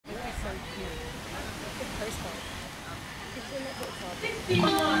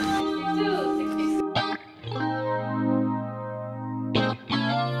61, 62, 63.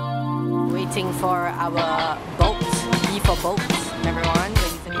 Waiting for our boat, B for boats, everyone,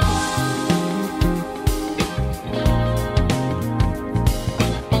 ladies and gentlemen.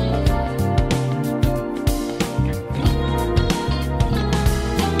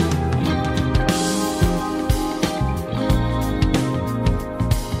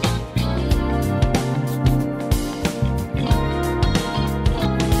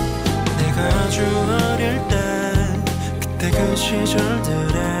 아주 어릴 때 그때 그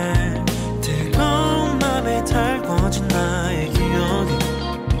시절들에 뜨거운 맘에 달궈진 나의 기억이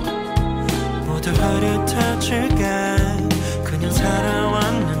모두 흐릿해지게 그냥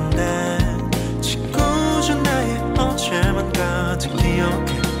살아왔는데 짓궂은 나의 어제만 가득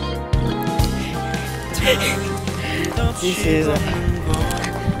기억해. This is the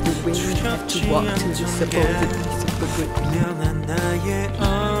way you have to walk to the supposedly super good. 분명한 나의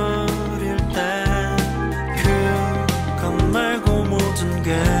어릴 때 그것 말고 모든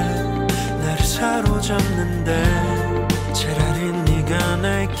게 나를 사로잡는데 차라리 네가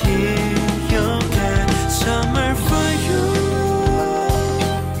날 기억해. Summer for you,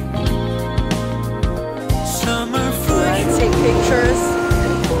 summer for you. Take pictures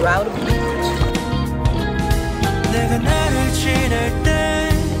and go around the beach. 내가 나를 지낼 때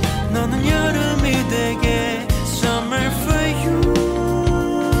너는 여름이 되게. Summer for you.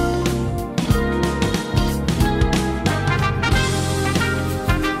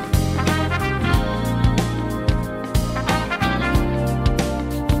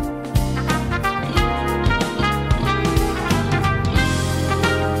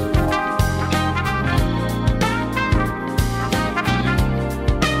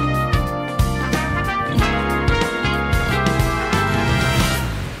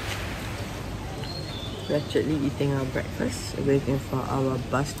 We're actually eating our breakfast, waiting for our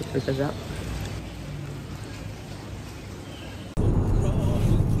bus to pick us up.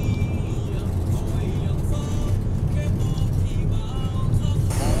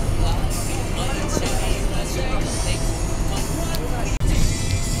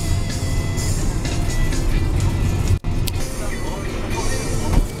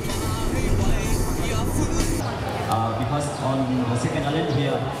 Because on the second island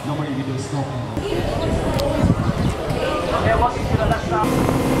here, normally we do snorkeling. Okay, walking to the left now.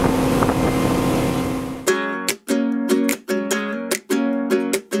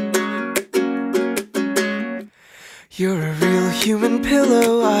 You're a real human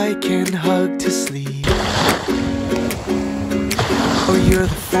pillow I can hug to sleep. Oh, you're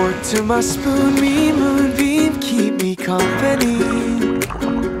the fork to my spoon, me moonbeam, keep me company.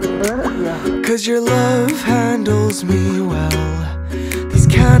 'Cause your love handles me well. These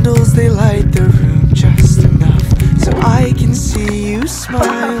candles, they light the room just enough so I can see you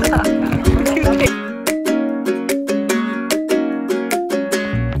smile.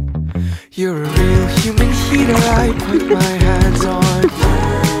 You're a real human heater I put my hands on.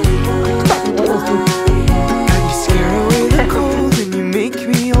 And you scare away the cold and you make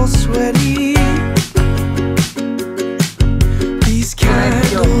me all sweaty. These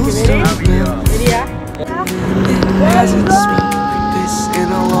candles don't melt. It hasn't smelled like this in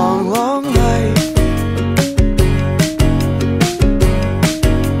a long, long life.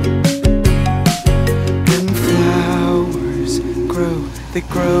 And flowers grow, they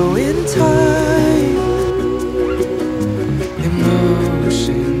grow in time.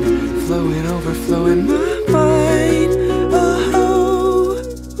 Emotion flowing, overflowing my mind. Oh,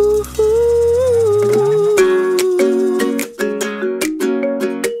 ooh.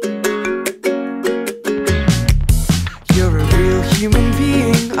 You're a real human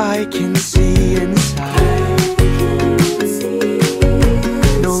being I can see inside.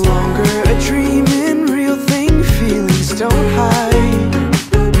 No longer a dream, in real thing, feelings don't hide.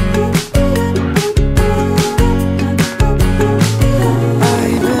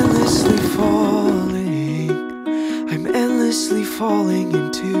 I'm endlessly falling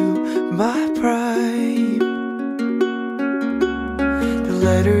into my prime. The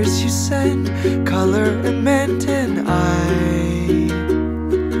letters you send, color and meant, and I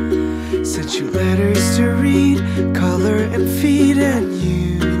sent you letters to read, color and feed, and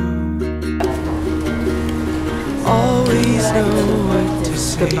you always know what to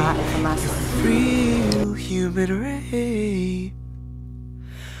say. You're a real human ray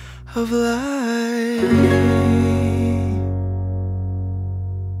of light.